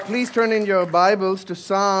Please turn in your Bibles to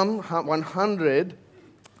Psalm 100.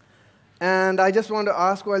 And I just want to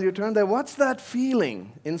ask while you turn there, what's that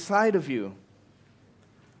feeling inside of you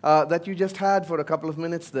that you just had for a couple of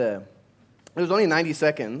minutes there? It was only 90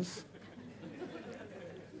 seconds.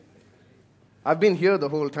 I've been here the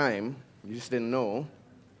whole time. You just didn't know.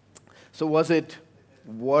 So was it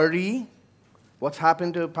worry? What's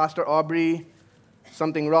happened to Pastor Aubrey?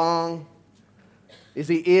 Something wrong? Is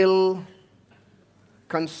he ill?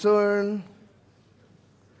 Concern?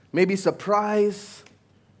 Maybe surprise?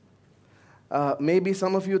 Maybe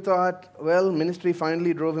some of you thought, well, ministry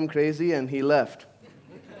finally drove him crazy and he left.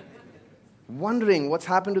 Wondering what's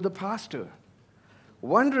happened to the pastor.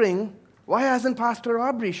 Wondering, why hasn't Pastor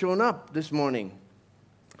Aubrey shown up this morning?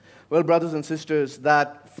 Well, brothers and sisters,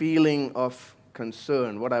 that feeling of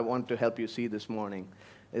concern, what I want to help you see this morning,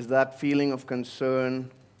 is that feeling of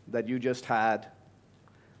concern that you just had,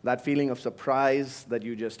 that feeling of surprise that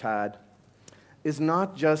you just had, is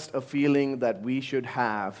not just a feeling that we should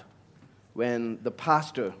have when the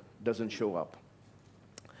pastor doesn't show up,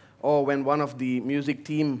 or when one of the music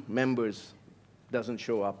team members doesn't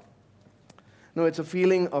show up. No, it's a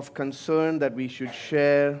feeling of concern that we should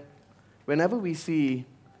share whenever we see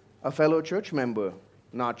a fellow church member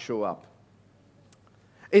not show up.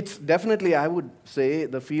 It's definitely, I would say,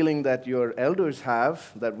 the feeling that your elders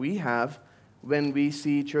have, that we have, when we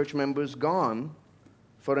see church members gone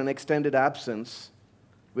for an extended absence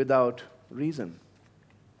without reason.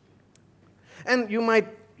 And you might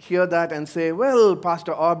hear that and say, well,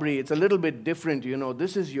 Pastor Aubrey, it's a little bit different. You know,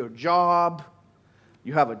 this is your job.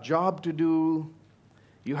 You have a job to do.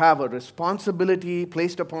 You have a responsibility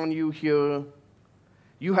placed upon you here.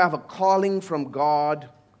 You have a calling from God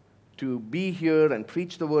to be here and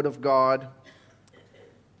preach the Word of God.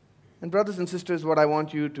 And brothers and sisters, what I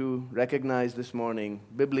want you to recognize this morning,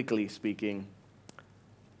 biblically speaking,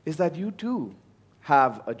 is that you too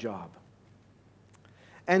have a job.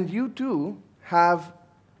 And you too have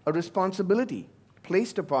a responsibility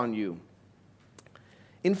placed upon you.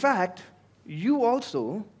 In fact, you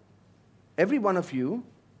also, every one of you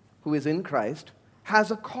who is in Christ, has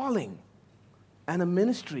a calling and a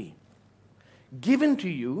ministry given to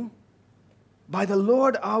you by the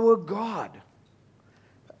Lord our God,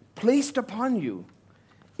 placed upon you,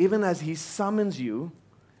 even as He summons you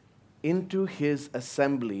into His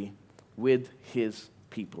assembly with His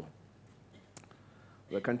people.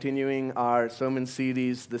 We're continuing our sermon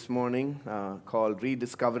series this morning called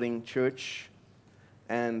Rediscovering Church.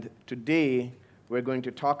 And today we're going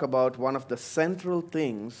to talk about one of the central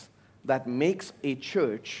things that makes a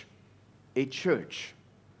church a church.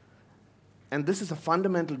 And this is a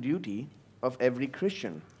fundamental duty of every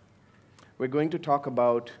Christian. We're going to talk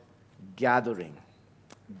about gathering.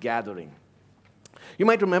 You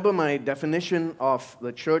might remember my definition of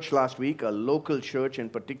the church last week, a local church in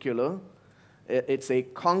particular. It's a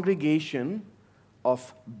congregation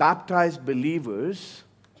of baptized believers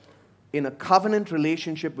in a covenant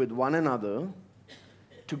relationship with one another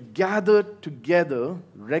to gather together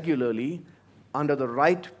regularly under the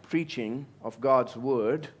right preaching of God's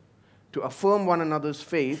Word to affirm one another's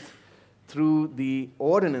faith through the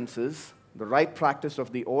ordinances, the right practice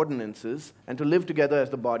of the ordinances, and to live together as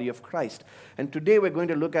the body of Christ. And today we're going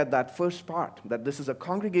to look at that first part, that this is a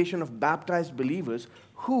congregation of baptized believers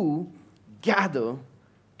who gather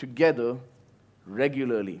together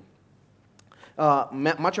regularly.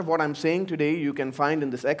 Much of what I'm saying today you can find in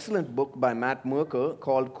this excellent book by Matt Merker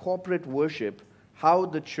called Corporate Worship, How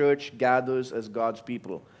the Church Gathers as God's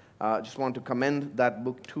People. Just want to commend that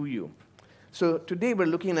book to you. So today we're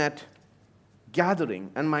looking at gathering,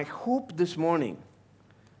 and my hope this morning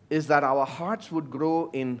is that our hearts would grow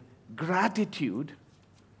in gratitude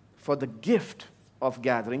for the gift of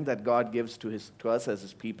gathering that God gives to us as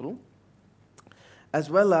His people, as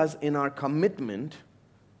well as in our commitment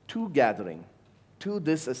to gathering, to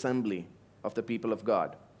this assembly of the people of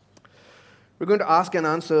God. We're going to ask and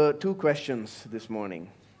answer two questions this morning,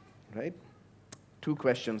 right? Two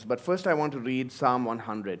questions. But first I want to read Psalm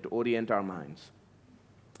 100 to orient our minds.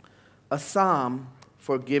 A psalm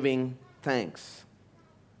for giving thanks.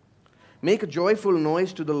 Make a joyful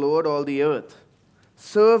noise to the Lord, all the earth.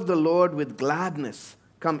 Serve the Lord with gladness.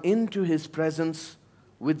 Come into His presence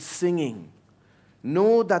with singing.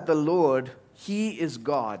 Know that the Lord, He is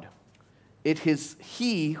God. It is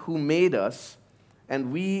He who made us,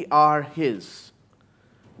 and we are His.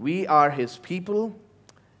 We are His people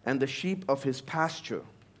and the sheep of His pasture.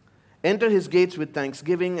 Enter His gates with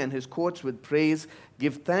thanksgiving and His courts with praise.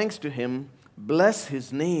 Give thanks to Him. Bless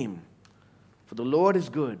His name. For the Lord is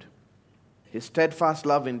good. His steadfast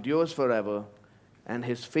love endures forever, and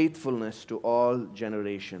his faithfulness to all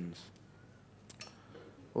generations.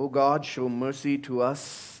 O God, show mercy to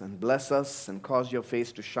us and bless us and cause your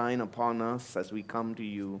face to shine upon us as we come to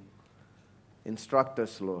you. Instruct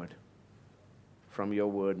us, Lord, from your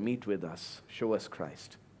word. Meet with us. Show us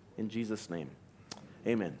Christ. In Jesus' name,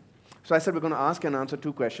 amen. So I said we're going to ask and answer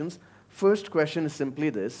 2 questions. First question is simply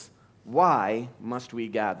this: why must we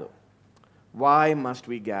gather? Why must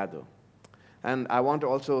we gather? And I want to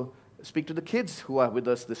also speak to the kids who are with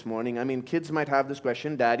us this morning. I mean, kids might have this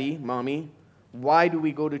question: Daddy, Mommy, why do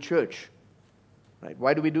we go to church? Right?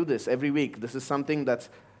 Why do we do this every week? This is something that's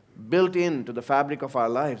built into the fabric of our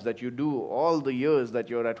lives, that you do all the years that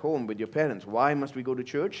you're at home with your parents. Why must we go to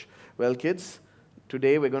church? Well, kids,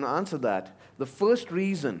 today we're going to answer that. The first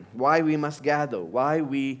reason why we must gather, why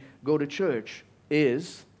we go to church,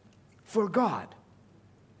 is for God.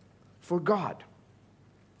 For God.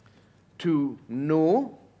 To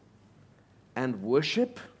know and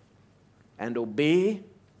worship and obey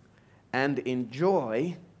and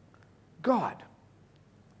enjoy God,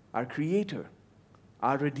 our Creator,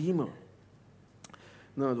 our Redeemer.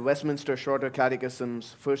 Now, the Westminster Shorter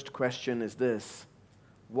Catechism's first question is this: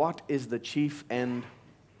 what is the chief end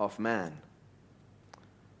of man?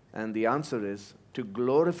 And the answer is to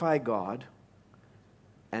glorify God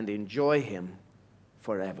and enjoy Him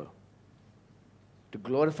forever. To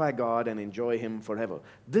glorify God and enjoy Him forever.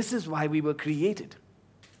 This is why we were created.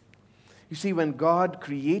 You see, when God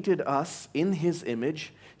created us in His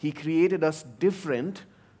image, He created us different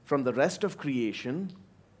from the rest of creation.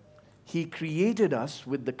 He created us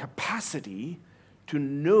with the capacity to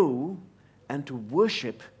know and to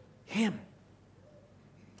worship Him.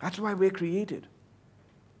 That's why we're created.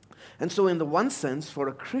 And so in the one sense, for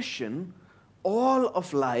a Christian, all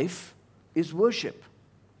of life is worship.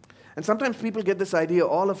 And sometimes people get this idea,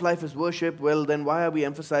 all of life is worship. Well, then why are we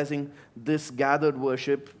emphasizing this gathered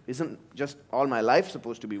worship? Isn't just all my life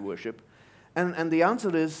supposed to be worship? And the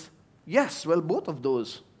answer is yes. Well, both of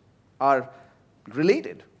those are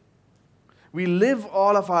related. We live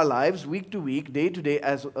all of our lives, week to week, day to day,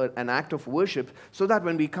 as an act of worship, so that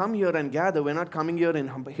when we come here and gather, we're not coming here in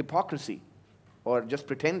hypocrisy or just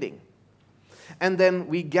pretending. And then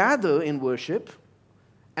we gather in worship,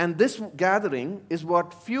 and this gathering is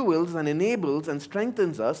what fuels and enables and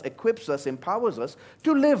strengthens us, equips us, empowers us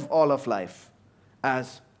to live all of life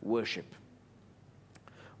as worship.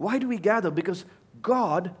 Why do we gather? Because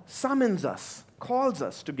God summons us, calls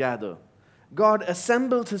us to gather. God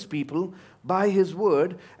assembles His people by His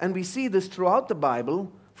word, and we see this throughout the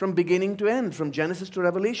Bible from beginning to end, from Genesis to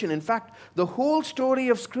Revelation. In fact, the whole story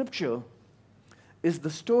of Scripture is the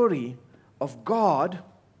story of God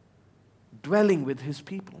dwelling with His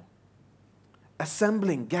people,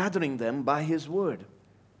 assembling, gathering them by His word.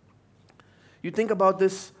 You think about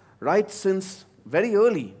this right since very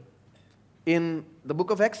early in the book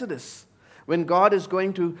of Exodus, when God is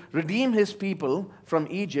going to redeem His people from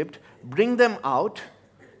Egypt, bring them out.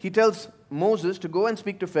 He tells Moses to go and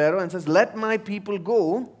speak to Pharaoh and says, "Let my people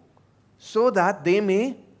go so that they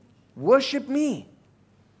may worship me."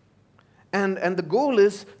 And the goal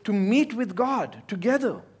is to meet with God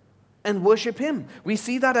together and worship Him. We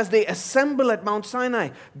see that as they assemble at Mount Sinai.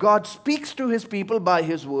 God speaks to His people by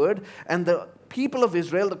His word, and the people of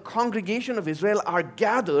Israel, the congregation of Israel, are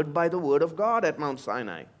gathered by the word of God at Mount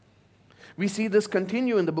Sinai. We see this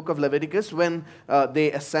continue in the book of Leviticus when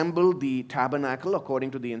they assemble the tabernacle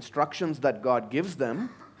according to the instructions that God gives them.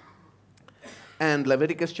 And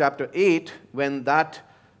Leviticus chapter 8, when that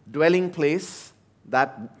dwelling place,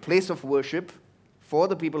 that place of worship for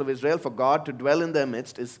the people of Israel, for God to dwell in their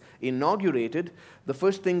midst, is inaugurated, the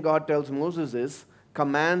first thing God tells Moses is,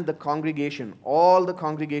 command the congregation, all the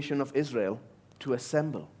congregation of Israel, to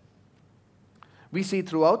assemble. We see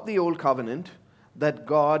throughout the Old Covenant that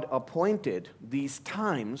God appointed these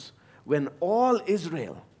times when all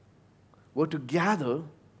Israel were to gather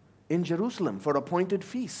in Jerusalem for appointed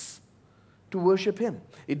feasts to worship Him.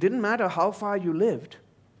 It didn't matter how far you lived.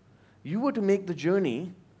 You were to make the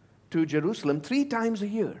journey to Jerusalem 3 times a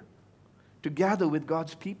year to gather with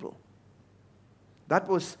God's people. That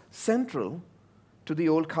was central to the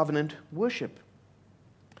Old Covenant worship.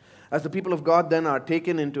 As the people of God then are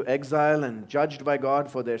taken into exile and judged by God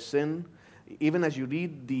for their sin, even as you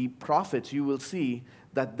read the prophets, you will see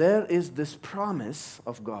that there is this promise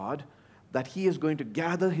of God that He is going to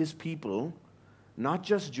gather His people, not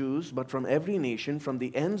just Jews, but from every nation, from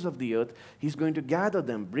the ends of the earth. He's going to gather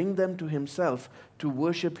them, bring them to Himself to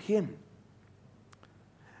worship Him.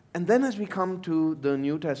 And then as we come to the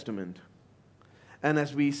New Testament, and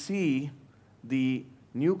as we see the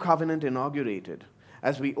New Covenant inaugurated,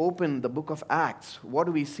 as we open the book of Acts, what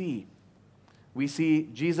do we see? we see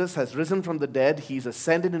Jesus has risen from the dead. He's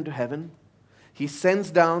ascended into heaven. He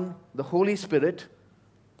sends down the Holy Spirit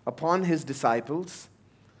upon his disciples.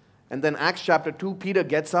 And then Acts chapter 2, Peter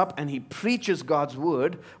gets up and he preaches God's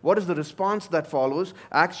word. What is the response that follows?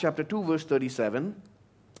 Acts chapter 2, verse 37.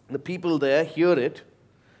 The people there hear it.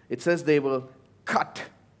 It says they were cut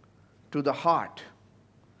to the heart.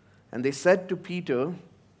 And they said to Peter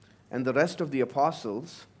and the rest of the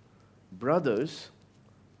apostles, "Brothers,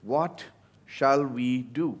 what shall we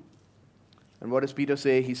do?" And what does Peter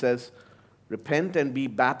say? He says, "Repent and be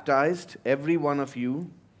baptized, every one of you,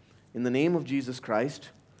 in the name of Jesus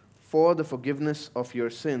Christ, for the forgiveness of your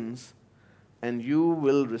sins, and you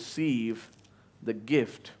will receive the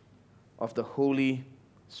gift of the Holy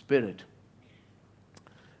Spirit."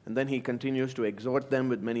 And then he continues to exhort them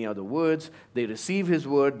with many other words. They receive his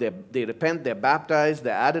word, they repent, they're baptized, they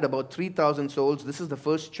added about 3,000 souls. This is the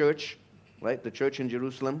first church, right? The church in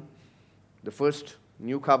Jerusalem, the first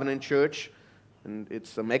New Covenant church, and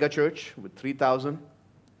it's a mega church with 3,000.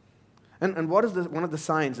 And what is one of the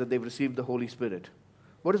signs that they've received the Holy Spirit?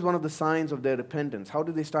 What is one of the signs of their repentance? How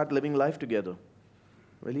do they start living life together?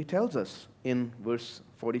 Well, he tells us in verse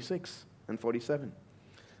 46 and 47.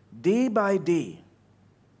 Day by day,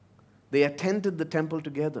 they attended the temple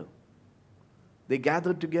together. They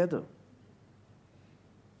gathered together.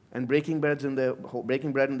 And breaking bread in their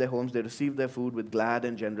homes, they received their food with glad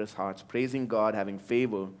and generous hearts, praising God, having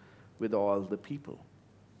favor with all the people.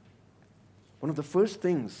 One of the first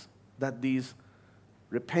things that these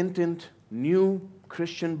repentant, new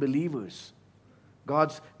Christian believers,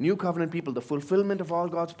 God's new covenant people, the fulfillment of all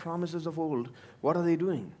God's promises of old, what are they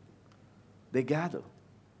doing? They gather.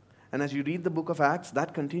 And as you read the book of Acts,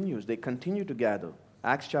 that continues. They continue to gather.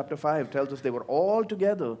 Acts chapter 5 tells us they were all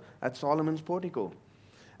together at Solomon's portico.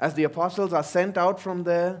 As the apostles are sent out from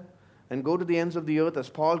there and go to the ends of the earth, as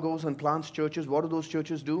Paul goes and plants churches, what do those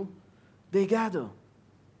churches do? They gather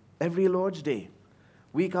every Lord's Day,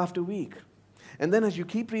 week after week. And then as you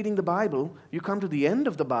keep reading the Bible, you come to the end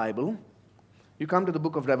of the Bible, you come to the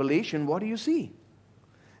book of Revelation, what do you see?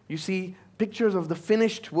 You see pictures of the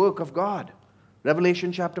finished work of God.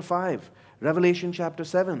 Revelation chapter 5, Revelation chapter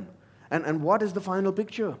 7. And what is the final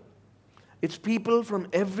picture? It's people from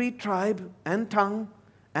every tribe and tongue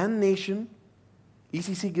and nation.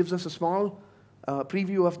 ECC gives us a small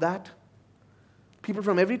preview of that. People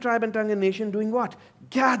from every tribe and tongue and nation doing what?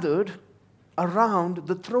 Gathered around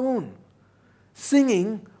the throne,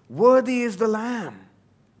 singing, "Worthy is the Lamb."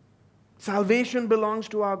 Salvation belongs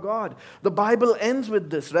to our God. The Bible ends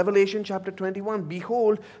with this, Revelation chapter 21.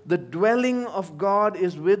 "Behold, the dwelling of God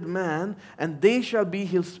is with man, and they shall be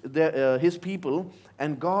his people,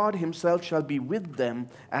 and God himself shall be with them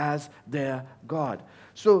as their God."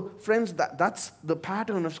 So, friends, that's the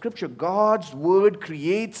pattern of Scripture. God's word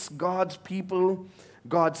creates God's people.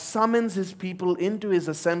 God summons his people into his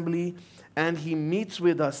assembly, and he meets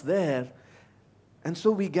with us there. And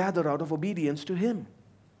so we gather out of obedience to him.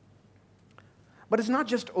 But it's not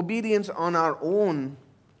just obedience on our own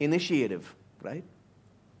initiative, right?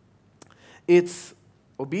 It's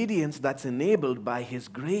obedience that's enabled by his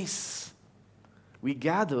grace. We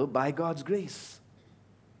gather by God's grace.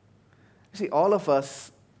 You see, all of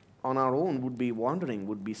us on our own would be wandering,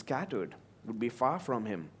 would be scattered, would be far from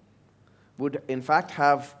him, would in fact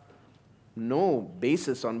have no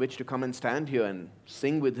basis on which to come and stand here and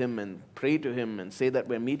sing with him and pray to him and say that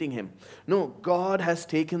we're meeting him. No, God has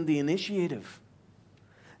taken the initiative.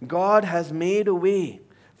 God has made a way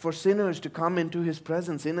for sinners to come into his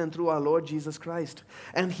presence in and through our Lord Jesus Christ.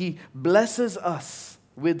 And he blesses us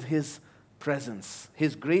with his presence,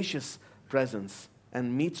 his gracious presence,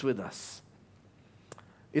 and meets with us.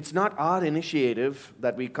 It's not our initiative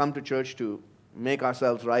that we come to church to make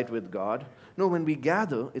ourselves right with God. No, when we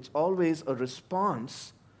gather, it's always a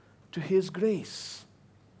response to his grace,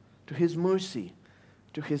 to his mercy,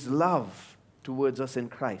 to his love towards us in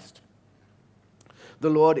Christ. The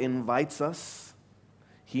Lord invites us,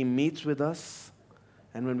 he meets with us,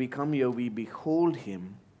 and when we come here, we behold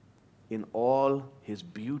him in all his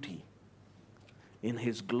beauty, in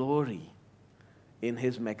his glory, in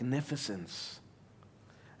his magnificence.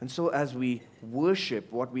 And so as we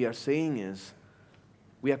worship, what we are saying is,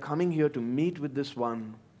 we are coming here to meet with this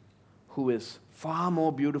one who is far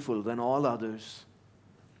more beautiful than all others,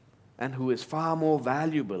 and who is far more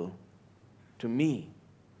valuable to me,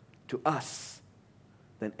 to us,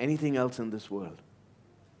 than anything else in this world.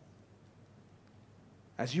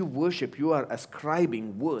 As you worship, you are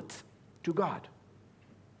ascribing worth to God.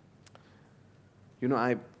 You know,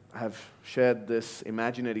 I have shared this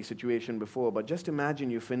imaginary situation before, but just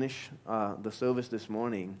imagine you finish the service this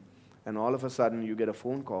morning, and all of a sudden you get a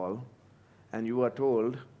phone call, and you are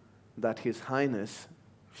told that His Highness,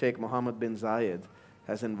 Sheikh Mohammed bin Zayed,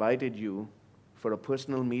 has invited you for a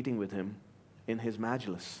personal meeting with him in his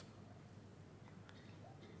majlis.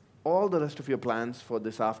 All the rest of your plans for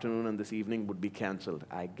this afternoon and this evening would be cancelled,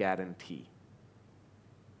 I guarantee.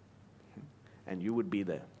 And you would be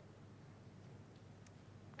there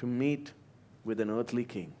to meet with an earthly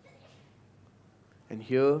king. And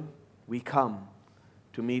here we come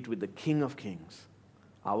to meet with the King of Kings,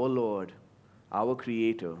 our Lord, our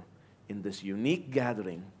Creator, in this unique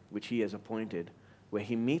gathering which He has appointed, where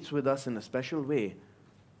He meets with us in a special way,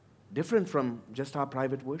 different from just our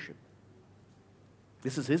private worship.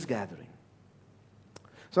 This is His gathering.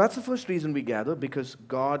 So that's the first reason we gather, because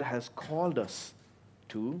God has called us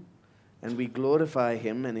to, and we glorify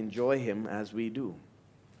Him and enjoy Him as we do.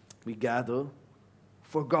 We gather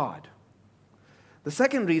for God. The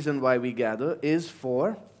second reason why we gather is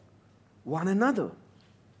for one another.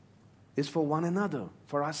 Is for one another,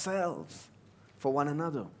 for ourselves, for one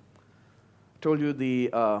another. I told you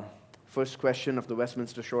the first question of the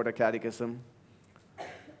Westminster Shorter Catechism.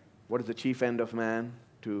 What is the chief end of man?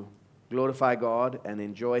 To glorify God and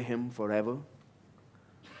enjoy Him forever.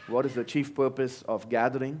 What is the chief purpose of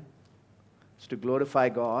gathering? It's to glorify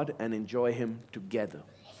God and enjoy Him together.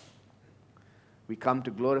 We come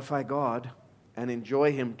to glorify God and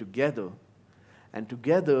enjoy Him together. And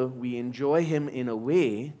together we enjoy Him in a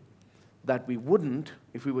way that we wouldn't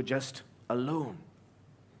if we were just alone.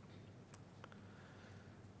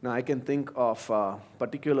 Now, I can think of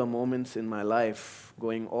particular moments in my life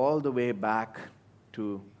going all the way back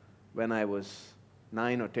to when I was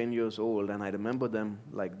 9 or 10 years old, and I remember them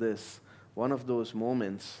like this. One of those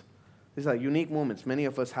moments, these are unique moments. Many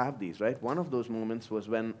of us have these, right? One of those moments was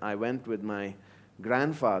when I went with my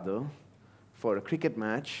grandfather for a cricket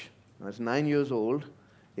match. I was 9 years old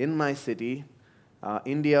in my city,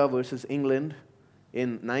 India versus England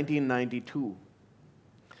in 1992.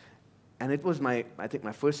 And it was I think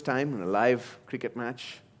my first time in a live cricket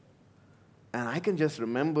match. And I can just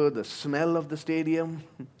remember the smell of the stadium.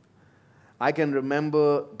 I can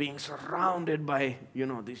remember being surrounded by,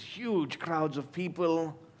 these huge crowds of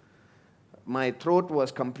people. My throat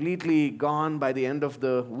was completely gone by the end of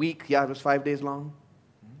the week. Yeah, it was 5 days long.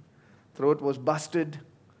 Throat was busted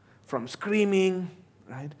from screaming,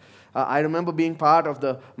 right? I remember being part of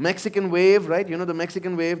the Mexican wave, right? You know the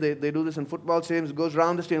Mexican wave, they do this in football stadiums. It goes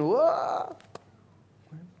around the stadium. Whoa!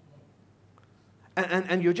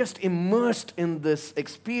 And you're just immersed in this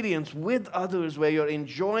experience with others where you're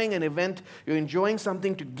enjoying an event, you're enjoying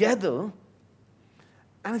something together.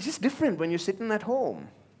 And it's just different when you're sitting at home.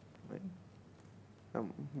 Right?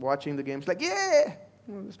 I'm watching the games like, yeah!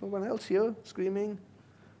 There's no one else here screaming.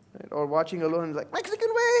 Right? Or watching alone, it's like, Mexican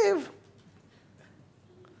wave!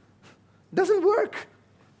 Doesn't work.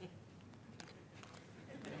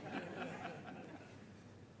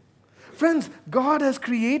 Friends, God has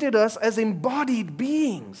created us as embodied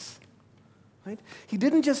beings. Right? He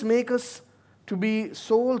didn't just make us to be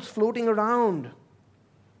souls floating around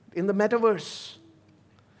in the metaverse.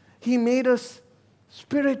 He made us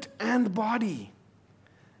spirit and body.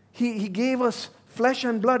 He gave us flesh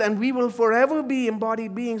and blood, and we will forever be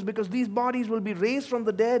embodied beings because these bodies will be raised from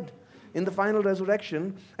the dead in the final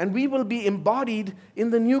resurrection, and we will be embodied in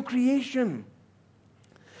the new creation.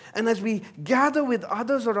 And as we gather with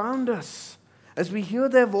others around us, as we hear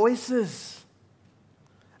their voices,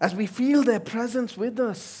 as we feel their presence with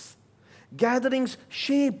us, gatherings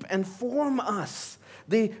shape and form us.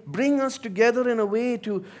 They bring us together in a way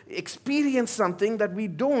to experience something that we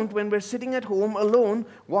don't when we're sitting at home alone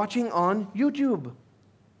watching on YouTube.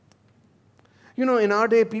 In our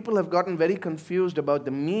day, people have gotten very confused about the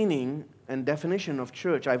meaning and definition of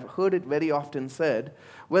church. I've heard it very often said,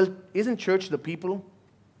 well, isn't church the people,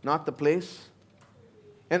 not the place?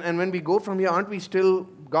 And when we go from here, aren't we still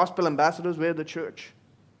gospel ambassadors? We're the church.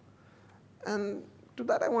 And to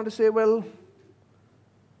that I want to say, well,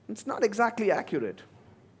 it's not exactly accurate.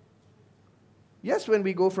 Yes, when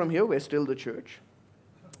we go from here, we're still the church.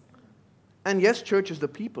 And yes, church is the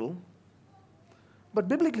people. But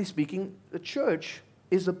biblically speaking, the church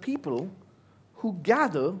is a people who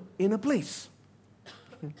gather in a place.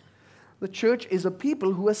 The church is a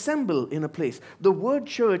people who assemble in a place. The word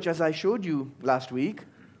church, as I showed you last week,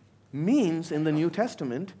 means in the New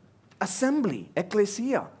Testament assembly,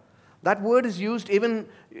 ecclesia. That word is used even,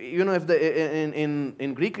 if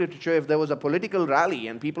in Greek literature, if there was a political rally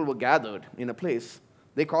and people were gathered in a place,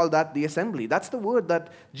 they call that the assembly. That's the word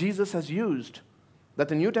that Jesus has used, that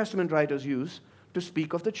the New Testament writers use to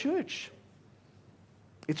speak of the church.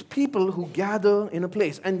 It's people who gather in a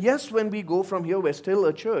place. And yes, when we go from here, we're still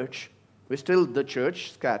a church, We're still the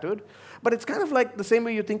church, scattered. But it's kind of like the same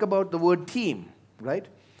way you think about the word team, right?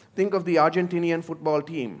 Think of the Argentinian football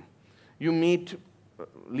team. You meet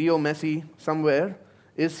Leo Messi somewhere.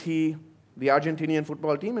 Is he the Argentinian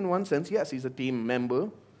football team? In one sense, yes, he's a team member.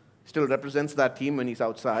 Still represents that team when he's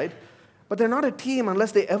outside. But they're not a team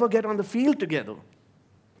unless they ever get on the field together,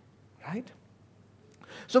 right?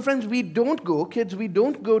 So friends, we don't go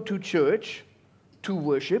to church to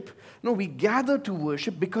worship. No, we gather to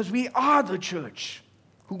worship because we are the church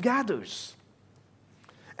who gathers.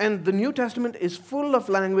 And the New Testament is full of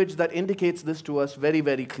language that indicates this to us very,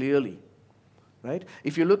 very clearly, right?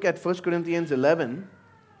 If you look at 1 Corinthians 11,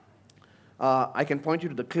 I can point you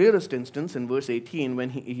to the clearest instance in verse 18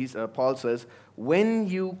 when Paul says, when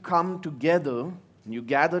you come together, you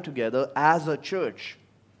gather together as a church.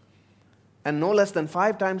 And no less than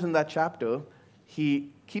 5 times in that chapter,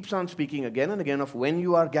 he keeps on speaking again and again of when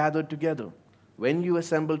you are gathered together, when you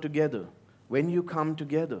assemble together, when you come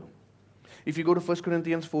together. If you go to 1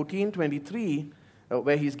 Corinthians 14:23,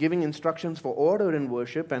 where he's giving instructions for order in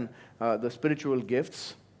worship and the spiritual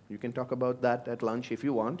gifts, you can talk about that at lunch if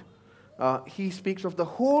you want. He speaks of the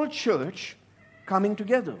whole church coming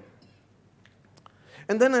together.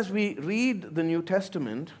 And then as we read the New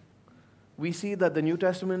Testament, we see that the New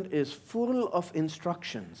Testament is full of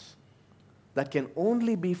instructions that can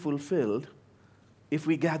only be fulfilled if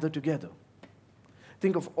we gather together.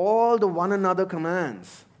 Think of all the one another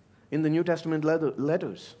commands in the New Testament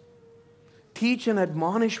letters. Teach and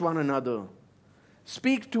admonish one another.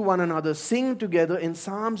 Speak to one another. Sing together in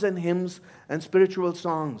psalms and hymns and spiritual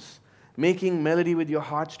songs, making melody with your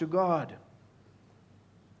hearts to God.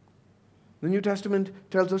 The New Testament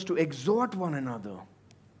tells us to exhort one another,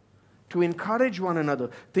 to encourage one another.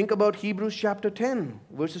 Think about Hebrews chapter 10,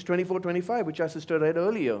 verses 24-25, which our sister read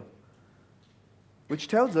earlier, which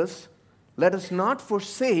tells us, let us not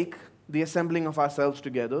forsake the assembling of ourselves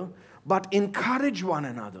together, but encourage one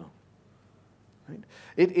another. Right?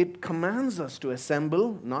 It commands us to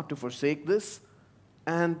assemble, not to forsake this,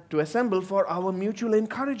 and to assemble for our mutual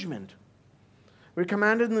encouragement. We're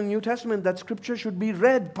commanded in the New Testament that Scripture should be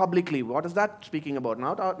read publicly. What is that speaking about?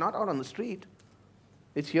 Not out on the street.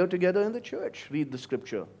 It's here together in the church. Read the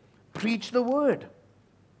Scripture. Preach the Word.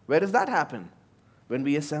 Where does that happen? When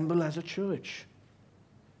we assemble as a church.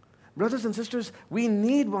 Brothers and sisters, we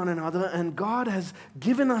need one another, and God has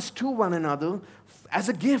given us to one another as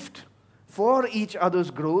a gift for each other's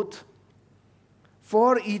growth,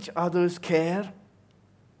 for each other's care.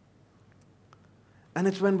 And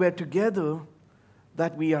it's when we're together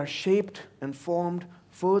that we are shaped and formed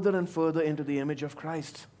further and further into the image of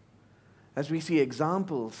Christ, as we see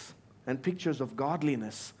examples and pictures of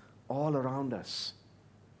godliness all around us.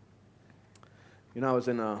 I was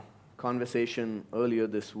in a conversation earlier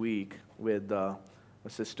this week with a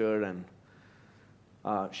sister, and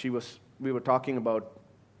we were talking about,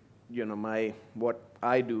 what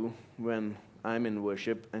I do when I'm in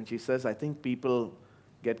worship, and she says, I think people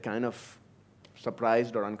get kind of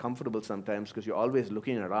surprised or uncomfortable sometimes because you're always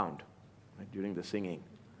looking around, right, during the singing.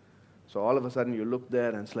 So all of a sudden you look there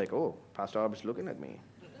and it's like, oh, Pastor Arb is looking at me.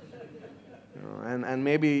 And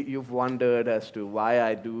maybe you've wondered as to why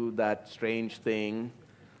I do that strange thing.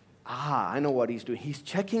 I know what he's doing. He's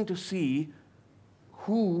checking to see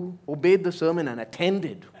who obeyed the sermon and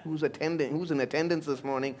attended, who's in attendance this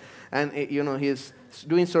morning, and he's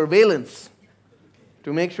doing surveillance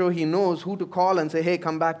to make sure he knows who to call and say, hey,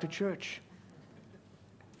 come back to church.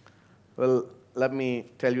 Well, let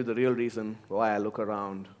me tell you the real reason why I look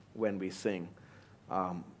around when we sing.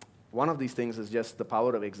 One of these things is just the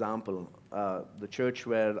power of example. The church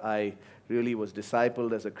where I really was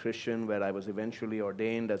discipled as a Christian, where I was eventually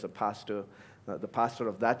ordained as a pastor, the pastor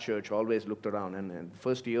of that church always looked around. And the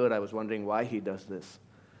first year I was wondering why he does this.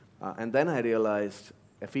 And then I realized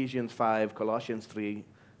Ephesians 5, Colossians 3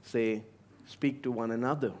 say, speak to one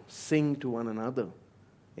another, sing to one another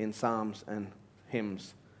in psalms and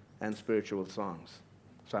hymns and spiritual songs.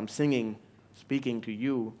 So I'm singing, speaking to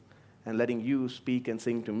you, and letting you speak and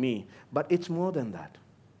sing to me. But it's more than that.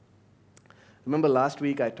 Remember last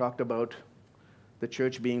week I talked about the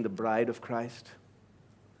church being the bride of Christ,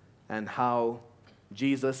 and how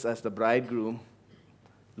Jesus as the bridegroom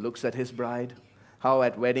looks at his bride, how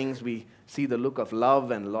at weddings we see the look of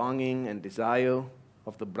love and longing and desire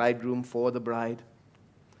of the bridegroom for the bride.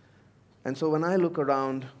 And so when I look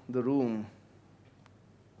around the room,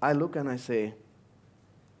 I look and I say,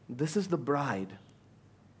 this is the bride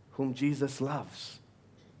whom Jesus loves.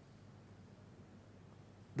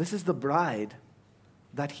 This is the bride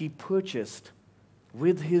that he purchased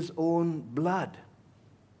with his own blood.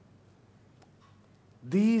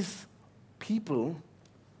 These people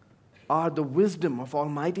are the wisdom of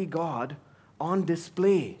Almighty God on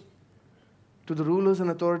display to the rulers and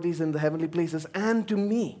authorities in the heavenly places and to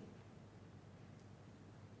me.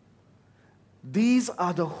 These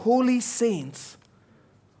are the holy saints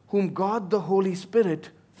whom God the Holy Spirit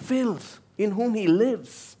fills, in whom He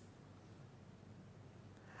lives.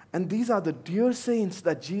 And these are the dear saints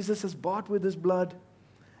that Jesus has bought with His blood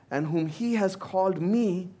and whom He has called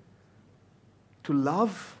me to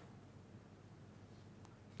love,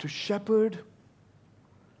 to shepherd,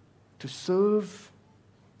 to serve.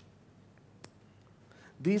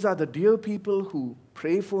 These are the dear people who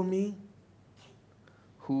pray for me,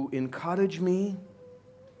 who encourage me,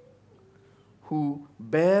 who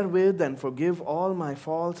bear with and forgive all my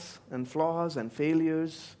faults and flaws and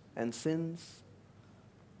failures and sins.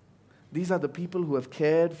 These are the people who have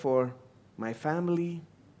cared for my family.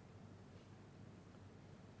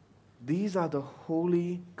 These are the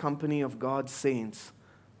holy company of God's saints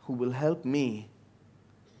who will help me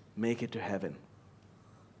make it to heaven.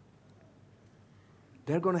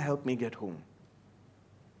 They're going to help me get home.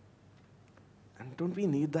 And don't we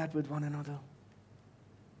need that with one another?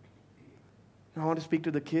 Now, I want to speak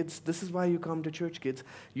to the kids. This is why you come to church, kids.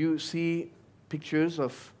 You see pictures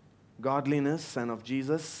of godliness and of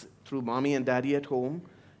Jesus through mommy and daddy at home.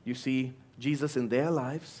 You see Jesus in their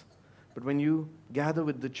lives. But when you gather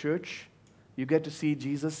with the church, you get to see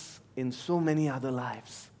Jesus in so many other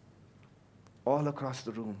lives, all across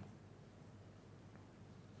the room.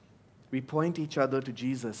 We point each other to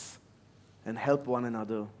Jesus and help one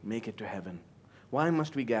another make it to heaven. Why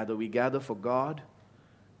must we gather? We gather for God,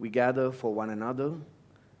 we gather for one another,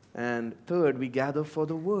 and third, we gather for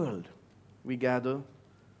the world. We gather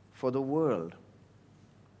for the world.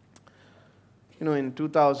 You know, in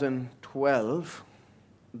 2012,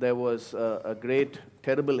 there was a great,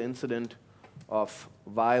 terrible incident of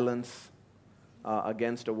violence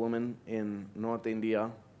against a woman in North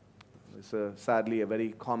India. It's sadly a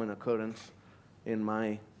very common occurrence in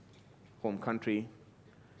my home country.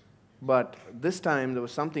 But this time there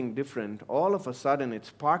was something different. All of a sudden it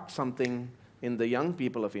sparked something in the young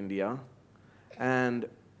people of India. And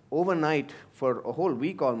overnight, for a whole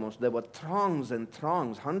week almost, there were throngs and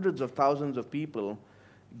throngs, hundreds of thousands of people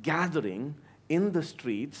gathering in the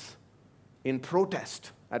streets in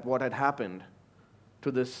protest at what had happened to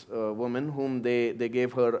this woman whom they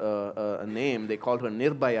gave her a name. They called her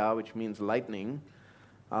Nirbhaya, which means lightning.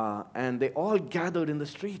 And they all gathered in the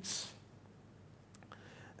streets.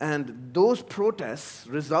 And those protests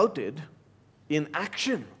resulted in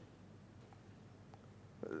action.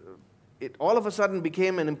 It all of a sudden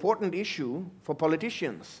became an important issue for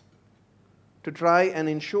politicians to try and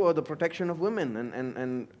ensure the protection of women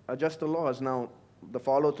and adjust the laws. Now, the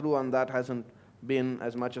follow-through on that hasn't been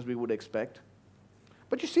as much as we would expect.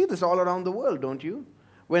 But you see this all around the world, don't you?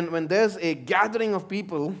 When there's a gathering of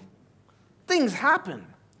people, things happen.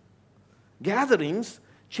 Gatherings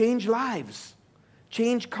change lives,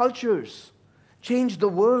 change cultures, change the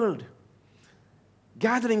world.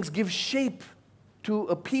 Gatherings give shape to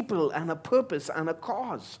a people and a purpose and a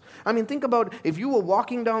cause. I mean, think about if you were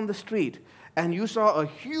walking down the street and you saw a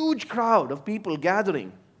huge crowd of people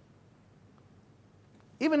gathering,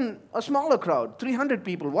 even a smaller crowd, 300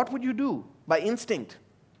 people, what would you do by instinct?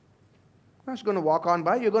 You're not going to walk on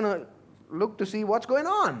by, you're going to look to see what's going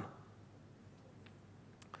on.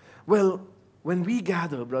 Well, when we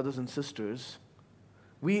gather, brothers and sisters,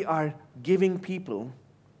 we are giving people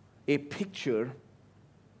a picture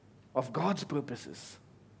of God's purposes.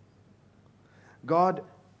 God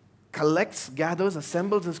collects, gathers,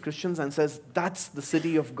 assembles His Christians and says, that's the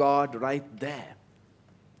city of God right there.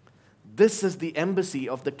 This is the embassy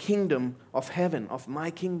of the kingdom of heaven, of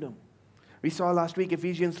my kingdom. We saw last week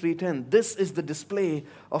Ephesians 3:10. This is the display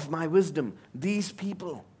of my wisdom, these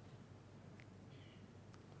people.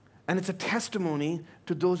 And it's a testimony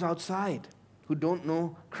to those outside who don't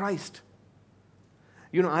know Christ.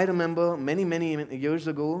 You know, I remember many, many years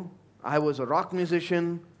ago, I was a rock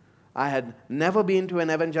musician. I had never been to an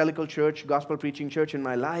evangelical church, gospel preaching church in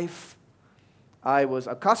my life. I was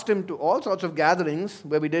accustomed to all sorts of gatherings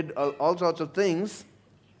where we did all sorts of things.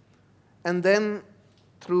 And then,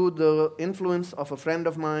 through the influence of a friend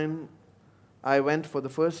of mine, I went for the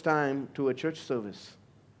first time to a church service.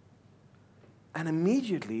 And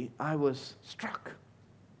immediately I was struck.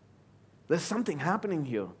 There's something happening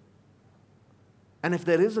here. And if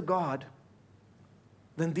there is a God,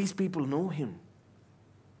 then these people know Him.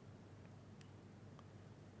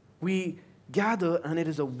 We gather and it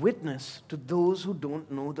is a witness to those who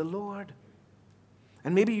don't know the Lord.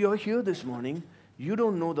 And maybe you're here this morning, you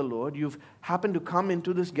don't know the Lord, you've happened to come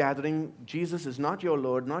into this gathering, Jesus is not your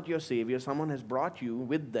Lord, not your Savior, someone has brought you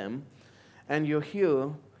with them, and you're here,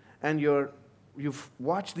 and you've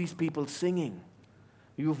watched these people singing.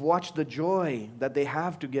 You've watched the joy that they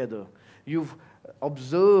have together. You've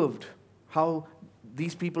observed how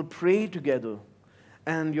these people pray together.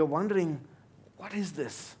 And you're wondering, what is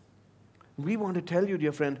this? We want to tell you,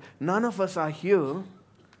 dear friend, none of us are here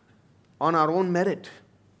on our own merit.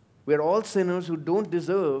 We're all sinners who don't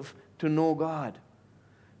deserve to know God.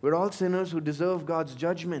 We're all sinners who deserve God's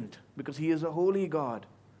judgment because He is a holy God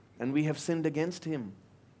and we have sinned against Him.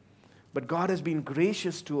 But God has been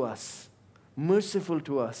gracious to us, merciful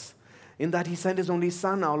to us, in that He sent His only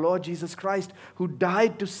Son, our Lord Jesus Christ, who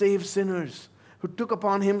died to save sinners, who took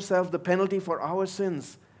upon Himself the penalty for our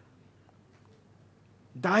sins,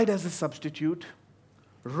 died as a substitute,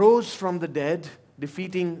 rose from the dead,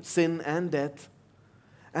 defeating sin and death,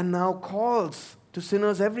 and now calls to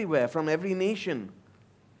sinners everywhere, from every nation,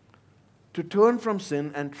 to turn from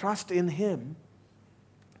sin and trust in Him,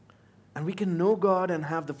 and we can know God and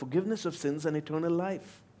have the forgiveness of sins and eternal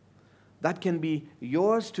life. That can be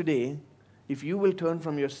yours today if you will turn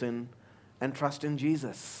from your sin and trust in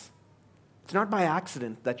Jesus. It's not by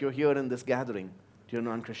accident that you're here in this gathering, dear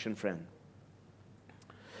non-Christian friend.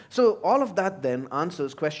 So all of that then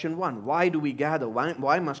answers question 1. Why do we gather?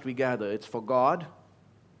 Why must we gather? It's for God,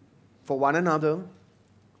 for one another,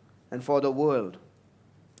 and for the world.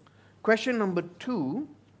 Question number 2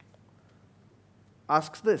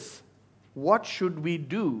 asks this: what should we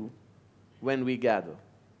do when we gather?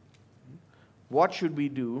 What should we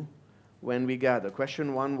do when we gather?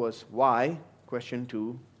 Question 1 was why. Question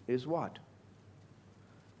 2 is what.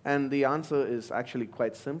 And the answer is actually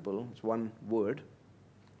quite simple. It's one word.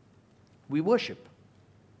 We worship.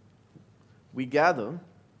 We gather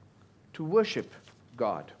to worship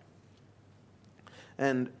God.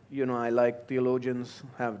 And, I like theologians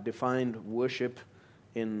have defined worship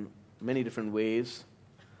in many different ways.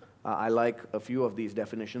 I like a few of these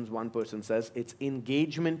definitions. One person says it's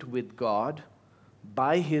engagement with God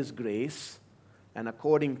by His grace and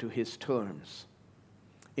according to His terms.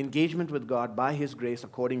 Engagement with God by His grace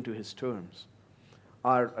according to His terms.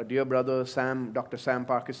 Our dear brother Dr. Sam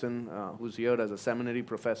Parkinson, who's here as a seminary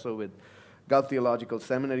professor with Gulf Theological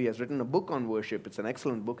Seminary, has written a book on worship. It's an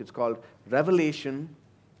excellent book. It's called Revelation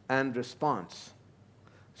and Response.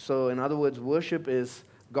 So, in other words, worship is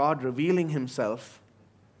God revealing Himself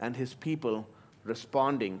and His people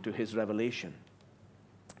responding to His revelation.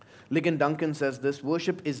 Ligon Duncan says this: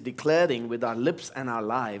 worship is declaring with our lips and our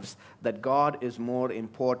lives that God is more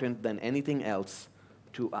important than anything else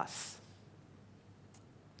to us.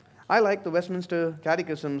 I like the Westminster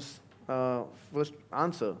Catechism's first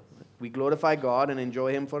answer. We glorify God and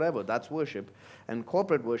enjoy Him forever. That's worship. And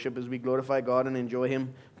corporate worship is we glorify God and enjoy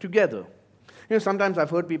Him together. Sometimes I've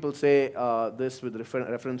heard people say this with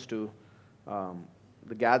reference to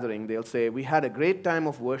the gathering. They'll say, we had a great time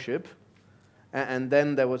of worship, and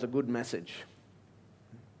then there was a good message.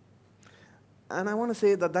 And I want to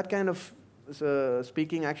say that kind of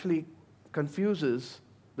speaking actually confuses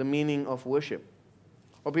the meaning of worship.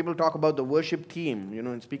 Or people talk about the worship team,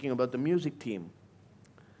 and speaking about the music team.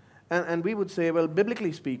 And we would say, well,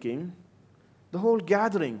 biblically speaking, the whole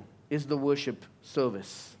gathering is the worship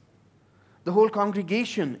service. The whole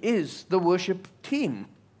congregation is the worship team.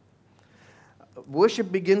 Worship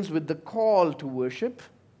begins with the call to worship,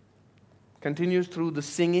 continues through the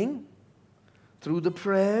singing, through the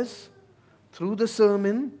prayers, through the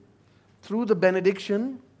sermon, through the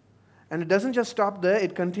benediction. And it doesn't just stop there.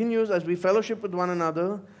 It continues as we fellowship with one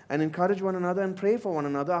another and encourage one another and pray for one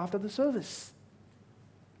another after the service.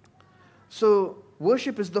 So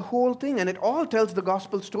worship is the whole thing, and it all tells the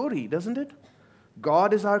gospel story, doesn't it?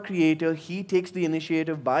 God is our creator. He takes the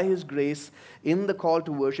initiative by His grace in the call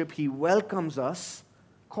to worship. He welcomes us,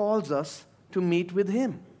 calls us to meet with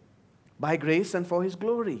Him by grace and for His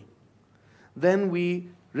glory. Then we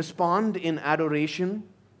respond in adoration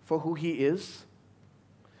for who He is.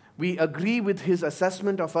 We agree with His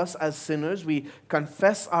assessment of us as sinners. We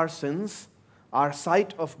confess our sins. Our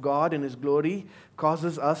sight of God in His glory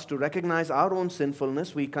causes us to recognize our own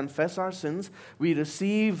sinfulness. We confess our sins. We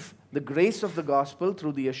receive the grace of the gospel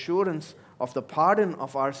through the assurance of the pardon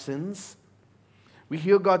of our sins. We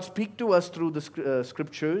hear God speak to us through the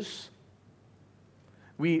scriptures.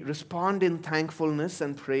 We respond in thankfulness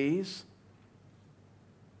and praise.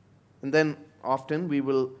 And then often we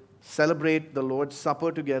will celebrate the Lord's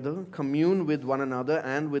Supper together, commune with one another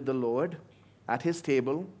and with the Lord at His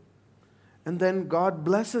table. And then God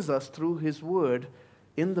blesses us through His word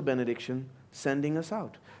in the benediction, sending us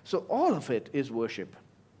out. So all of it is worship.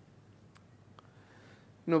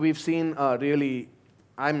 We've seen a really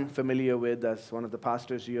I'm familiar with, as one of the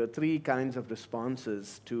pastors here, three kinds of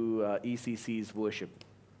responses to ECC's worship.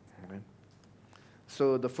 Okay?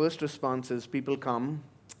 So the first response is people come,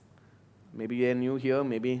 maybe they're new here,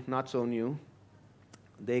 maybe not so new.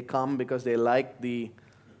 They come because they like the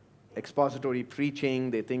expository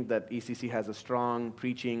preaching. They think that ECC has a strong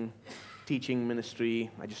preaching, teaching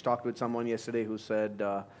ministry. I just talked with someone yesterday who said,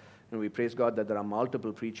 we praise God that there are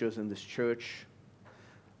multiple preachers in this church.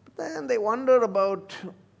 Then they wonder about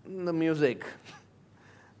the music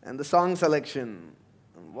and the song selection.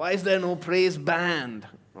 Why is there no praise band?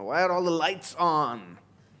 Why are all the lights on?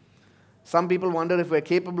 Some people wonder if we're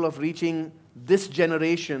capable of reaching this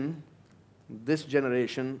generation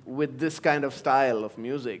with this kind of style of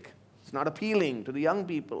music. It's not appealing to the young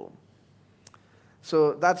people.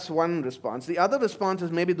 So that's one response. The other response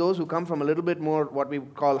is maybe those who come from a little bit more what we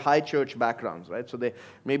call high church backgrounds, right? So they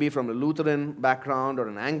may be from a Lutheran background or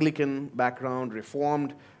an Anglican background,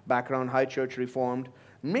 Reformed background, high church Reformed,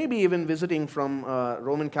 maybe even visiting from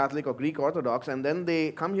Roman Catholic or Greek Orthodox, and then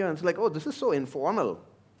they come here and it's like, oh, this is so informal,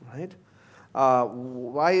 right?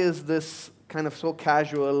 Why is this kind of so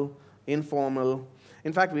casual, informal?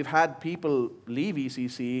 In fact, we've had people leave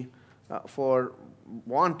ECC for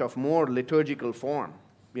want of more liturgical form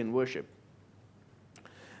in worship.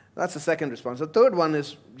 That's the second response. The third one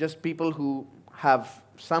is just people who have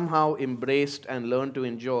somehow embraced and learned to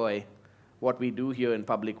enjoy what we do here in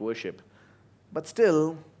public worship. But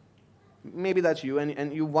still, maybe that's you,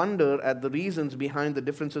 and you wonder at the reasons behind the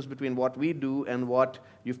differences between what we do and what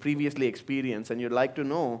you've previously experienced, and you'd like to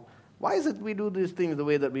know, why is it we do these things the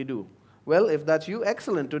way that we do? Well, if that's you,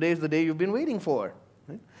 excellent. Today is the day you've been waiting for.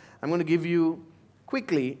 Right? I'm going to give you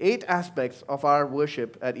quickly 8 aspects of our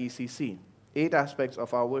worship at ECC. 8 aspects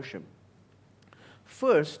of our worship.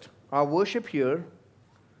 First, our worship here,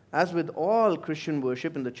 as with all Christian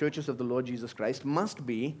worship in the churches of the Lord Jesus Christ, must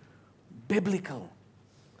be biblical.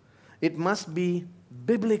 It must be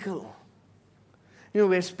biblical.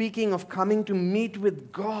 We're speaking of coming to meet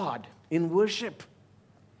with God in worship.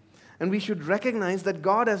 And we should recognize that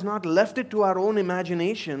God has not left it to our own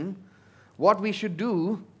imagination what we should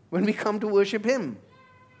do when we come to worship Him.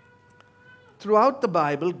 Throughout the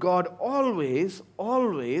Bible, God always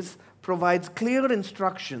provides clear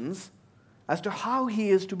instructions as to how He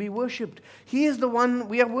is to be worshipped. He is the one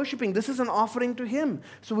we are worshiping. This is an offering to Him.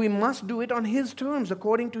 So we must do it on His terms,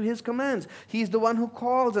 according to His commands. He's the one who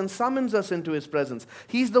calls and summons us into His presence.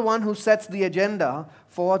 He's the one who sets the agenda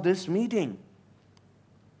for this meeting.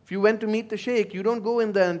 If you went to meet the sheikh, you don't go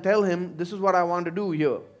in there and tell him, this is what I want to do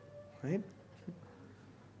here. Right?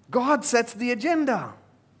 God sets the agenda.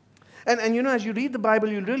 And as you read the Bible,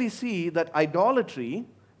 you'll really see that idolatry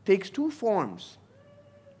takes 2 forms.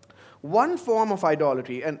 One form of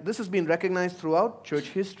idolatry, and this has been recognized throughout church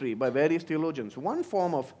history by various theologians, one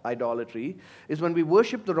form of idolatry is when we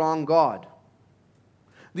worship the wrong God.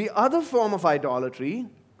 The other form of idolatry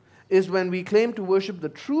is when we claim to worship the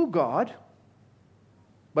true God,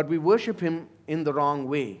 but we worship Him in the wrong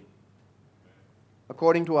way,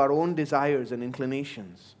 according to our own desires and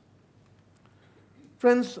inclinations.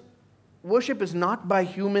 Friends, worship is not by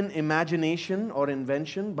human imagination or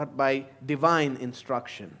invention, but by divine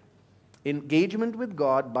instruction. Engagement with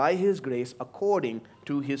God by His grace according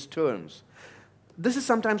to His terms. This is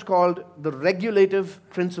sometimes called the regulative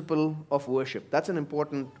principle of worship. That's an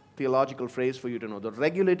important theological phrase for you to know. The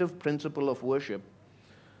regulative principle of worship,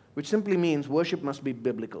 which simply means worship must be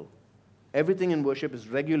biblical. Everything in worship is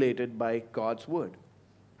regulated by God's Word.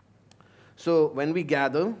 So when we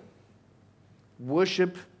gather,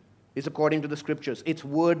 worship is according to the Scriptures. It's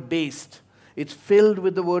word-based. It's filled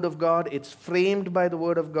with the Word of God. It's framed by the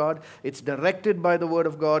Word of God. It's directed by the Word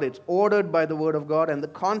of God. It's ordered by the Word of God. And the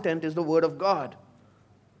content is the Word of God.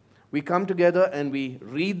 We come together and we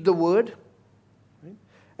read the Word. Right?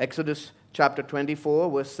 Exodus chapter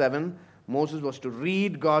 24, verse 7. Moses was to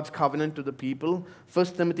read God's covenant to the people. 1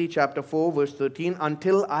 Timothy chapter 4, verse 13.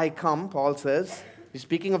 Until I come, Paul says, he's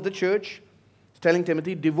speaking of the church. He's telling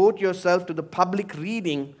Timothy, devote yourself to the public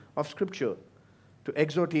reading of Scripture, to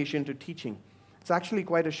exhortation, to teaching. It's actually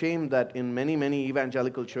quite a shame that in many, many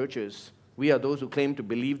evangelical churches, we are those who claim to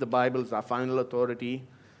believe the Bible is our final authority.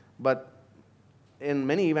 But in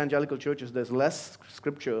many evangelical churches, there's less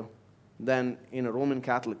Scripture than in a Roman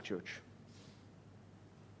Catholic church.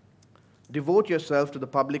 Devote yourself to the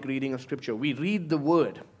public reading of Scripture. We read the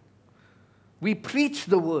Word. We preach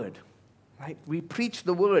the Word. Right? We preach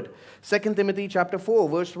the Word. 2 Timothy chapter 4,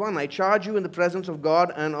 verse 1. I charge you in the presence of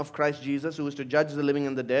God and of Christ Jesus, who is to judge the living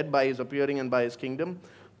and the dead by His appearing and by His kingdom.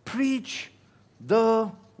 Preach the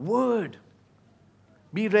Word.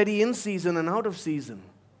 Be ready in season and out of season.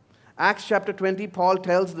 Acts chapter 20, Paul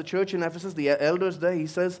tells the church in Ephesus, the elders there, he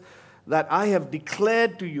says that I have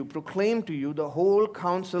declared to you, proclaimed to you the whole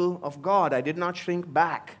counsel of God. I did not shrink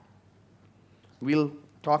back. We'll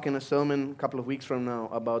talk in a sermon a couple of weeks from now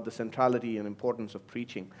about the centrality and importance of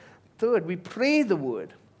preaching. Third, we pray the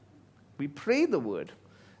word. We pray the word.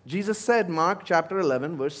 Jesus said, Mark chapter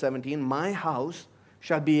 11, verse 17, my house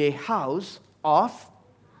shall be a house of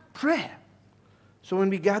prayer. So when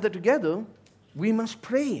we gather together, we must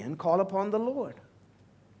pray and call upon the Lord.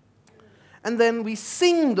 And then we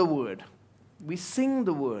sing the word. We sing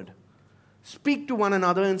the word. Speak to one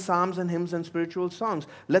another in psalms and hymns and spiritual songs.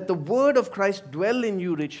 Let the word of Christ dwell in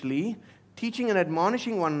you richly, teaching and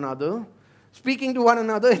admonishing one another, speaking to one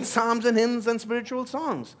another in psalms and hymns and spiritual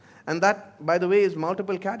songs. And that, by the way, is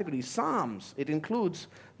multiple categories. Psalms, it includes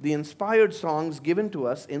the inspired songs given to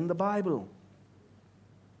us in the Bible.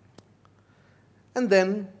 And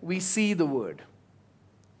then we see the word.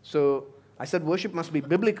 So I said worship must be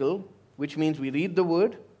biblical, which means we read the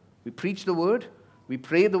word, we preach the word, we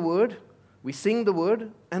pray the word, we sing the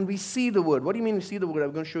word, and we see the word. What do you mean we see the word?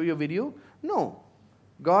 I'm going to show you a video? No.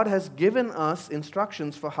 God has given us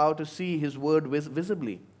instructions for how to see his word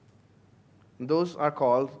visibly. And those are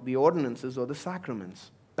called the ordinances or the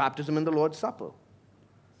sacraments. Baptism and the Lord's Supper.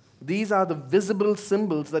 These are the visible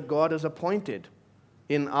symbols that God has appointed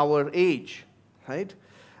in our age. Right?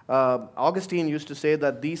 Augustine used to say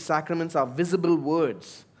that these sacraments are visible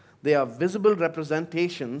words. They are visible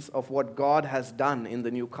representations of what God has done in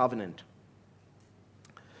the new covenant.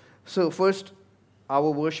 So first, our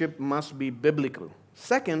worship must be biblical.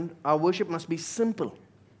 Second, our worship must be simple.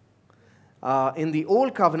 In the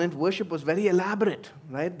old covenant, worship was very elaborate,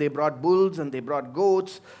 right? They brought bulls and they brought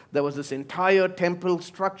goats. There was this entire temple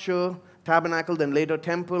structure, tabernacle, then later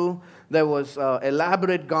temple. There was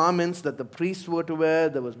elaborate garments that the priests were to wear.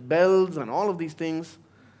 There was bells and all of these things.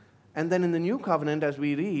 And then in the new covenant, as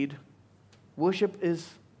we read, worship is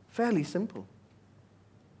fairly simple.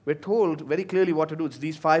 We're told very clearly what to do. It's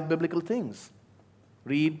these 5 biblical things.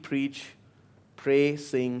 Read, preach, pray,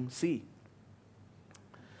 sing, see.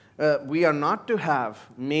 We are not to have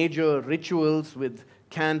major rituals with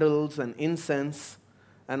candles and incense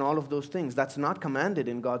and all of those things. That's not commanded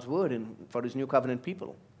in God's word for his new covenant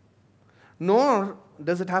people. Nor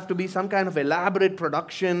does it have to be some kind of elaborate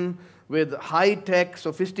production with high-tech,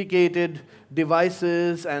 sophisticated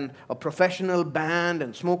devices and a professional band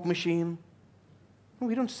and smoke machine.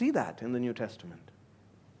 We don't see that in the New Testament.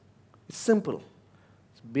 It's simple.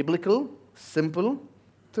 It's biblical, simple.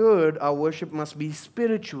 Third, our worship must be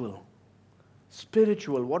spiritual.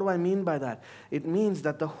 Spiritual. What do I mean by that? It means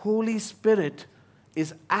that the Holy Spirit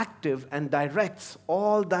is active and directs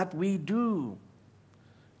all that we do.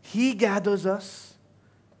 He gathers us.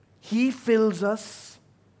 He fills us.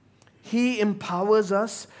 He empowers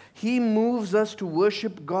us. He moves us to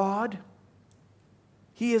worship God.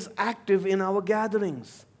 He is active in our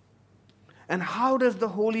gatherings. And how does the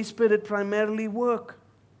Holy Spirit primarily work?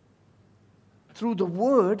 Through the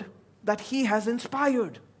word that he has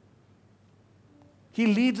inspired. He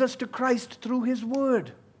leads us to Christ through his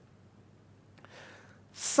word.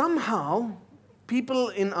 Somehow, people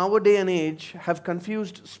in our day and age have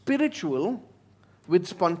confused spiritual with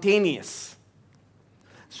spontaneous.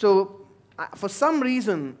 So, for some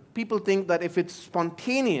reason, people think that if it's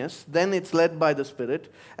spontaneous, then it's led by the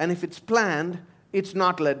Spirit, and if it's planned, it's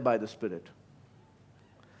not led by the Spirit.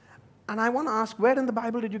 And I want to ask, where in the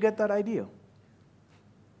Bible did you get that idea?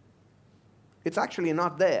 It's actually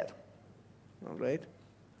not there. All right?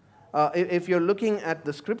 If you're looking at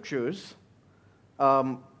the scriptures,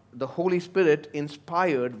 the Holy Spirit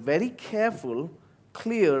inspired very careful,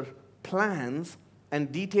 clear plans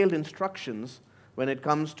and detailed instructions when it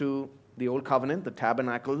comes to the Old Covenant, the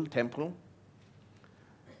tabernacle, temple.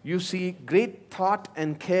 You see great thought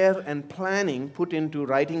and care and planning put into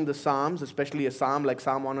writing the Psalms, especially a psalm like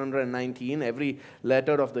Psalm 119. Every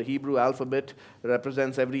letter of the Hebrew alphabet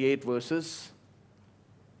represents every 8 verses.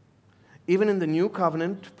 Even in the New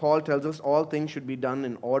Covenant, Paul tells us all things should be done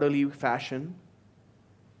in orderly fashion.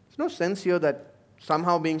 There's no sense here that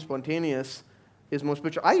somehow being spontaneous is more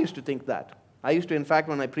spiritual. I used to think that. I used to, in fact,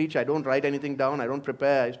 when I preach, I don't write anything down, I don't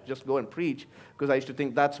prepare, I just go and preach, because I used to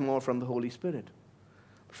think that's more from the Holy Spirit.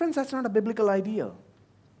 But friends, that's not a biblical idea.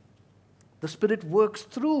 The Spirit works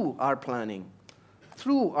through our planning,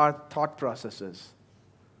 through our thought processes.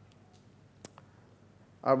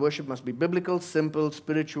 Our worship must be biblical, simple,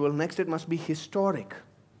 spiritual. Next, it must be historic.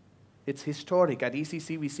 It's historic. At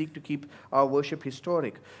ECC, we seek to keep our worship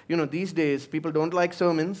historic. You know, these days, people don't like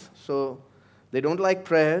sermons, so they don't like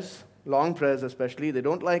prayers, long prayers especially. They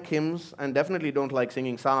don't like hymns, and definitely don't like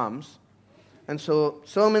singing psalms. And so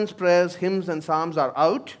sermons, prayers, hymns, and psalms are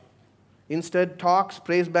out. Instead, talks,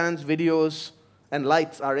 praise bands, videos, and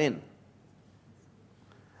lights are in.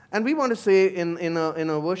 And we want to say in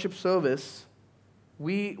a worship service,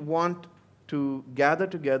 we want to gather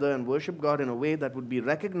together and worship God in a way that would be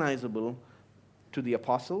recognizable to the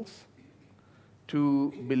apostles,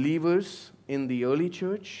 to believers in the early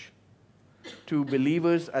church, to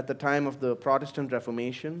believers at the time of the Protestant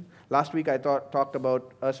Reformation. Last week I talked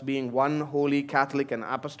about us being one holy Catholic and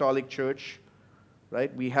apostolic church,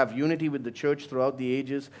 right? We have unity with the church throughout the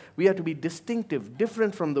ages. We are to be distinctive,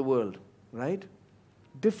 different from the world, right?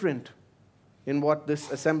 Different in what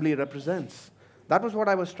this assembly represents. That was what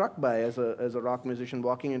I was struck by as a rock musician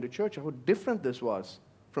walking into church, how different this was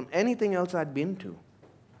from anything else I'd been to.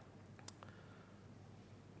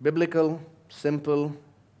 Biblical, simple,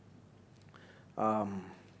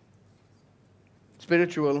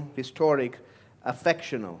 spiritual, historic,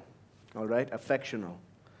 affectional, all right, affectional.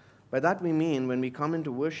 By that we mean when we come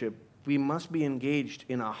into worship, we must be engaged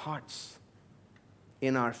in our hearts,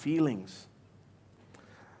 in our feelings.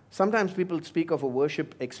 Sometimes people speak of a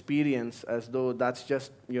worship experience as though that's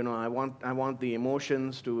just, I want the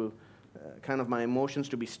emotions to, my emotions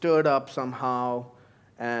to be stirred up somehow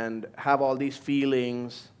and have all these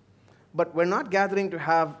feelings. But we're not gathering to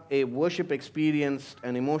have a worship experience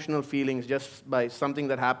and emotional feelings just by something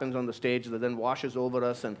that happens on the stage that then washes over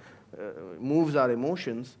us and moves our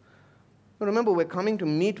emotions. But remember, we're coming to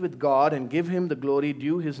meet with God and give Him the glory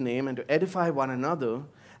due His name and to edify one another.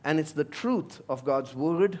 And it's the truth of God's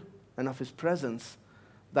word and of His presence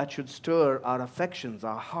that should stir our affections,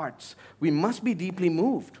 our hearts. We must be deeply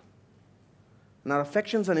moved. And our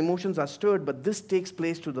affections and emotions are stirred, but this takes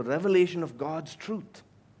place through the revelation of God's truth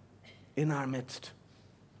in our midst,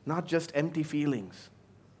 not just empty feelings.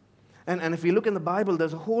 And if we look in the Bible,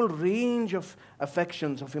 there's a whole range of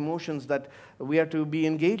affections, of emotions that we are to be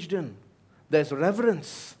engaged in. There's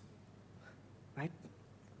reverence, right?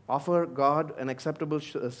 Offer God an acceptable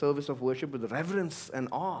service of worship with reverence and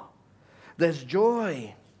awe. There's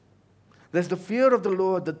joy. There's the fear of the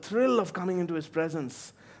Lord, the thrill of coming into His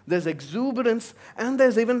presence. There's exuberance, and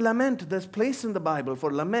there's even lament. There's place in the Bible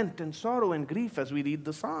for lament and sorrow and grief as we read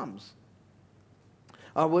the Psalms.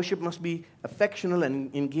 Our worship must be affectional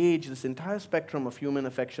and engage this entire spectrum of human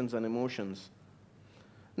affections and emotions.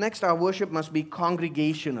 Next, our worship must be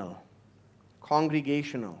congregational.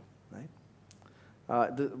 Congregational,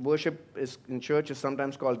 right? The worship in church is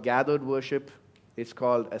sometimes called gathered worship. It's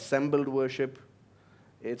called assembled worship.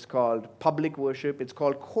 It's called public worship. It's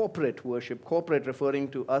called corporate worship. Corporate referring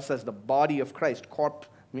to us as the body of Christ.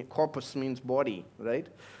 Corpus means body, right?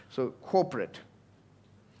 So corporate.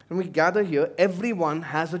 When we gather here, everyone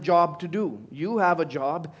has a job to do. You have a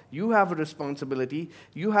job. You have a responsibility.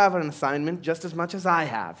 You have an assignment just as much as I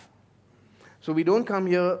have. So we don't come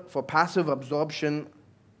here for passive absorption.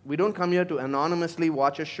 We don't come here to anonymously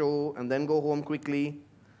watch a show and then go home quickly.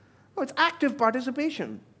 No, it's active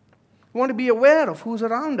participation. We want to be aware of who's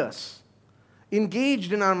around us,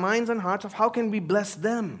 engaged in our minds and hearts of how can we bless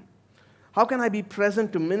them. How can I be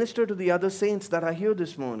present to minister to the other saints that are here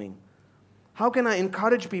this morning? How can I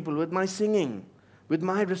encourage people with my singing, with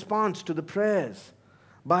my response to the prayers,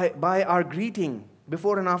 by our greeting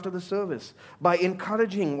before and after the service, by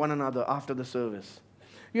encouraging one another after the service?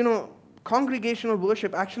 Congregational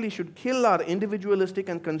worship actually should kill our individualistic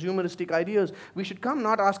and consumeristic ideas. We should come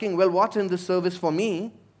not asking, well, what's in this service for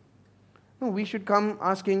me? No, we should come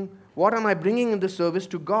asking, what am I bringing in this service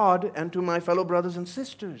to God and to my fellow brothers and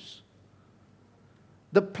sisters?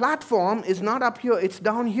 The platform is not up here, it's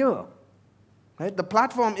down here. Right? The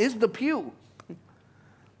platform is the pew.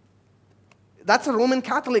 That's a Roman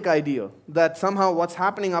Catholic idea, that somehow what's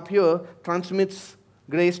happening up here transmits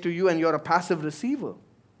grace to you and you're a passive receiver.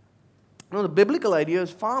 No, the biblical idea is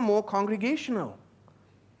far more congregational.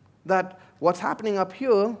 That what's happening up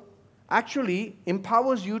here actually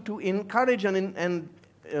empowers you to encourage and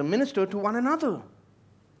minister to one another.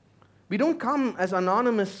 We don't come as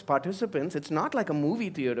anonymous participants. It's not like a movie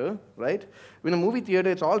theater, right? In a movie theater,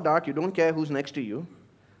 it's all dark. You don't care who's next to you.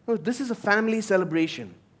 No, this is a family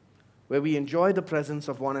celebration where we enjoy the presence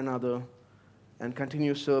of one another and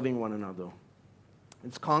continue serving one another.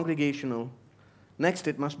 It's congregational. Next,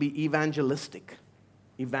 it must be evangelistic.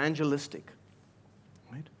 Evangelistic.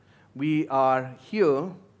 Right? We are here,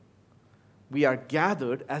 we are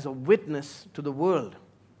gathered as a witness to the world.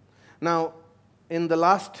 Now, in the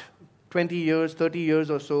last 20 years, 30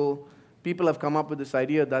 years or so, people have come up with this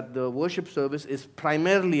idea that the worship service is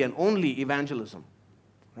primarily and only evangelism.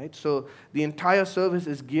 Right? So the entire service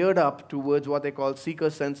is geared up towards what they call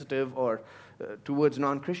seeker-sensitive or towards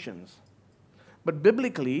non-Christians. But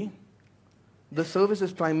biblically, the service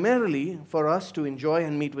is primarily for us to enjoy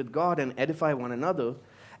and meet with God and edify one another,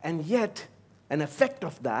 and yet an effect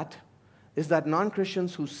of that is that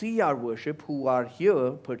non-Christians who see our worship, who are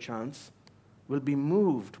here perchance, will be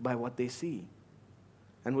moved by what they see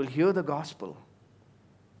and will hear the gospel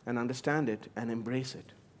and understand it and embrace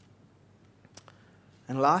it.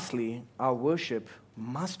 And lastly, our worship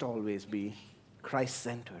must always be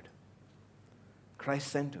Christ-centered.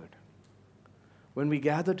 Christ-centered. When we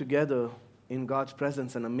gather together in God's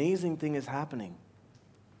presence, an amazing thing is happening.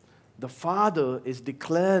 The Father is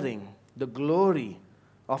declaring the glory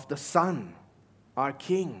of the Son, our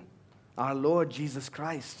King, our Lord Jesus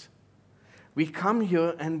Christ. We come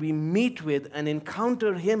here and we meet with and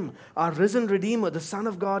encounter Him, our risen Redeemer, the Son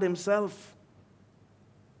of God Himself.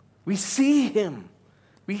 We see Him.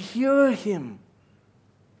 We hear Him.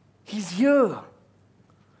 He's here.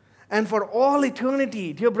 And for all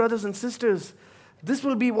eternity, dear brothers and sisters, this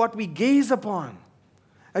will be what we gaze upon.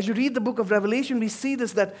 As you read the book of Revelation, we see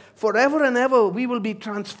this, that forever and ever we will be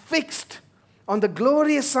transfixed on the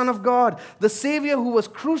glorious Son of God, the Savior who was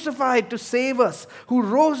crucified to save us, who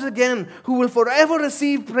rose again, who will forever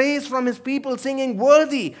receive praise from His people, singing,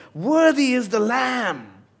 "Worthy, worthy is the Lamb."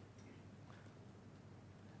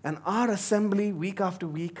 And our assembly, week after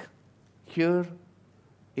week, here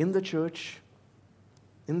in the church,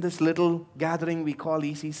 in this little gathering we call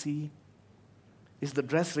ECC, is the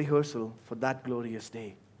dress rehearsal for that glorious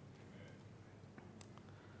day.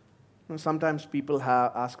 Sometimes people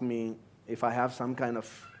ask me if I have some kind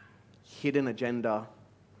of hidden agenda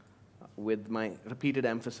with my repeated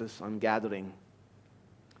emphasis on gathering.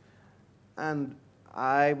 And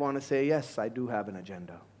I want to say, yes, I do have an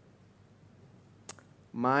agenda.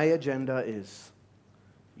 My agenda is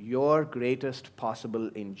your greatest possible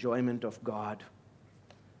enjoyment of God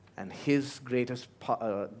and His greatest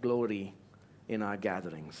glory in our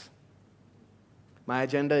gatherings. My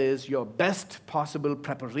agenda is your best possible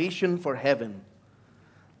preparation for heaven,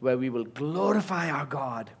 where we will glorify our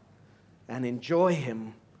God and enjoy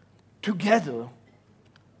Him together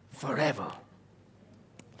forever.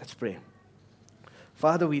 Let's pray.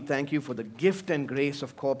 Father, we thank You for the gift and grace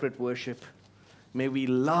of corporate worship. May we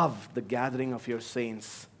love the gathering of Your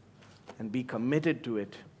saints and be committed to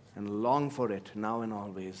it and long for it now and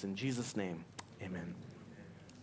always. In Jesus' name, amen.